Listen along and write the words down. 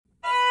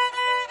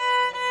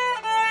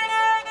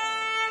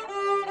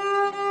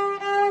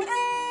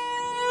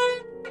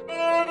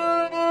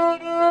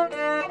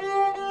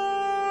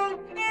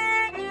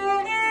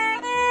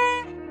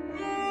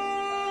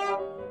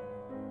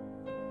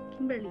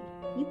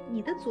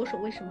你的左手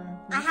为什么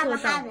I 能 have 做 a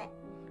到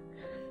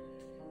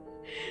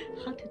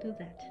habit.？How to do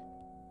that？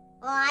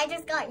 Well, I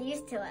just got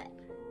used to it.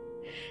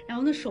 然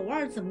后呢，手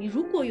腕怎么？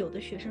如果有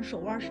的学生手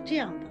腕是这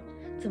样的，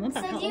怎么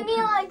把它 So do you open？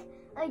 mean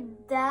like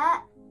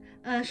that?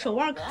 手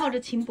腕靠着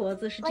琴脖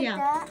子是这 Like 样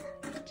that?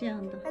 这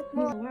样的。 Like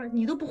手腕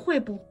你都不会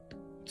不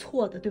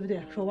错的，对不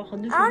对？手腕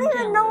很多学 I 生 don't 这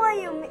even 样。 know what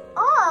you mean.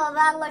 Oh,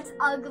 that looks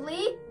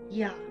ugly.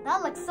 Yeah。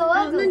 That looks so 哦，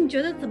那 ugly. 你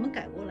觉得怎么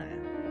改过来啊？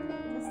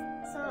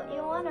 So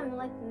you want to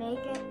like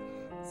make it,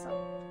 so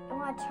you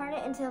want to turn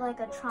it into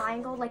like a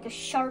triangle, like a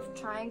sharp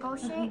triangle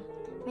shape.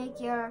 Make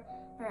your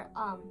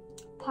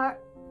part,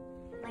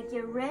 like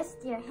your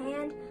wrist, your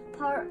hand,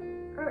 part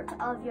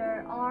of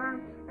your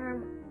arm,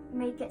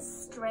 make it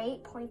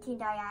straight, pointing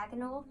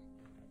diagonal.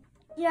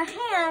 Your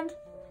hand,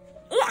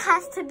 it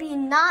has to be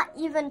not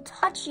even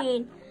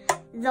touching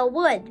the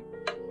wood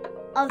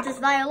of this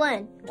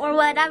violin, or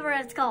whatever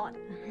it's called.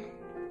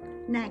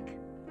 Neck。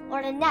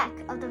 Or the neck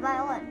of the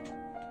violin.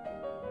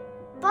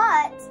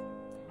 But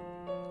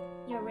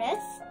your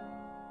wrist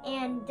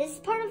and this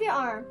part of your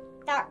arm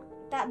that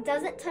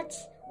doesn't touch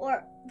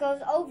or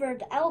goes over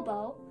the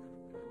elbow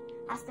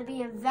has to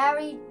be a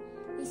very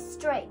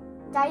straight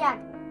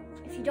diagonal.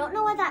 If you don't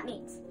know what that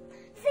means,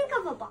 think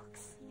of a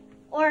box,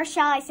 or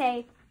shall I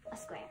say a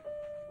square,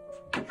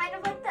 kind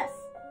of like this.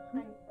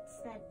 But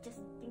instead,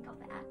 just think of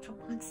the actual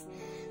box.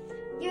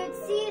 You would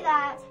see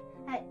that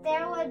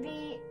there would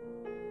be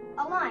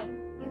a line.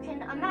 You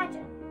can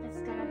imagine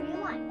there's gonna be a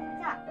line like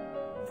that,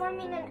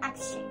 forming an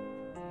X shape.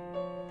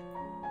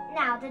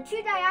 Now, the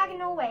two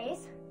diagonal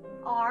ways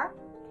are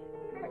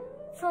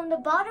from the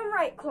bottom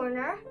right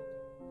corner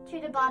to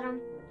the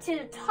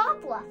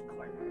top left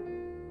corner.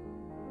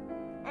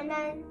 And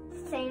then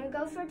same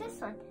goes for this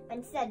one. But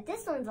instead,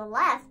 this one's the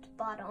left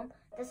bottom,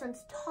 this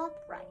one's top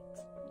right.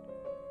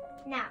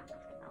 Now,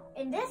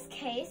 in this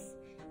case,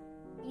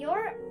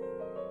 you're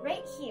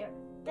right here,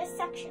 this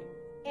section,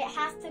 it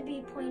has to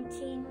be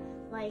pointing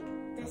like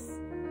this.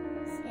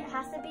 It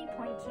has to be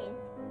pointing,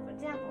 for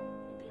example,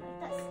 it'd be like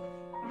this.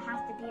 It has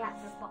to be at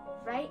the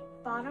right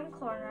bottom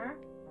corner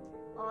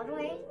all the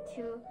way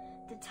to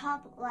the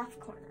top left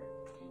corner.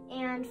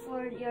 And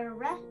for the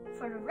rest,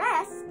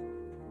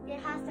 it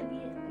has to be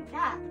like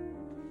that.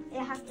 It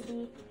has to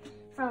be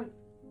from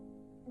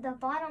the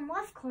bottom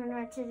left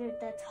corner to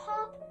the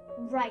top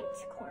right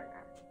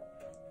corner.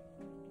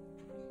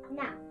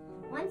 Now,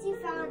 once you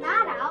found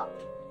that out,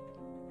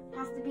 it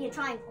has to be a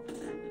triangle.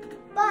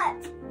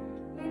 But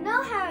you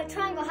know how a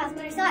triangle has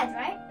 3 sides,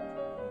 right?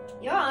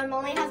 Your arm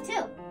only has 2.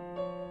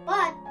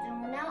 But do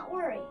not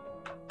worry.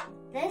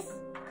 This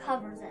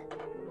covers it,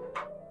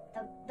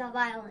 the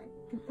violin.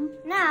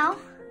 Now,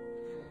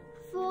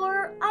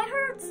 I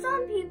heard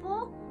some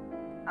people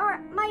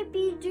might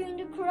be doing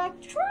the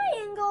correct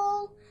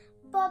triangle,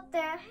 but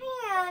their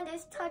hand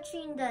is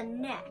touching the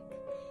neck.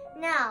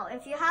 Now,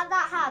 if you have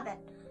that habit,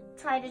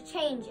 try to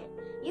change it.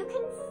 You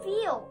can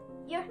feel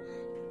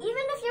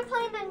even if you're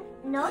playing the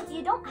notes,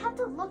 you don't have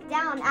to look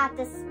down at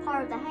this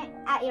part of the hand,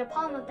 at your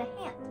palm of the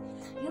hand.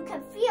 You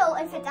can feel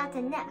if it's at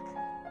the neck,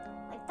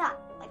 like that,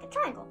 like a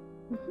triangle.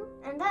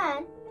 And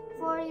then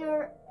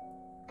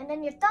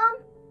your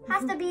thumb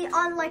has to be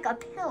on like a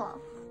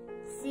pillow.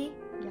 See?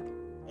 Yep.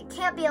 It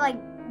can't be like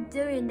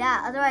doing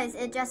that, otherwise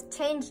it just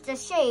changed the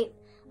shape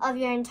of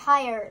your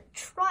entire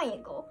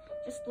triangle.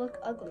 Just look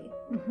ugly.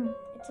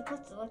 It's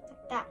supposed to look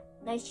like that,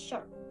 nice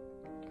sharp.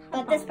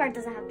 But this part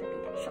doesn't have to be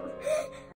that sharp.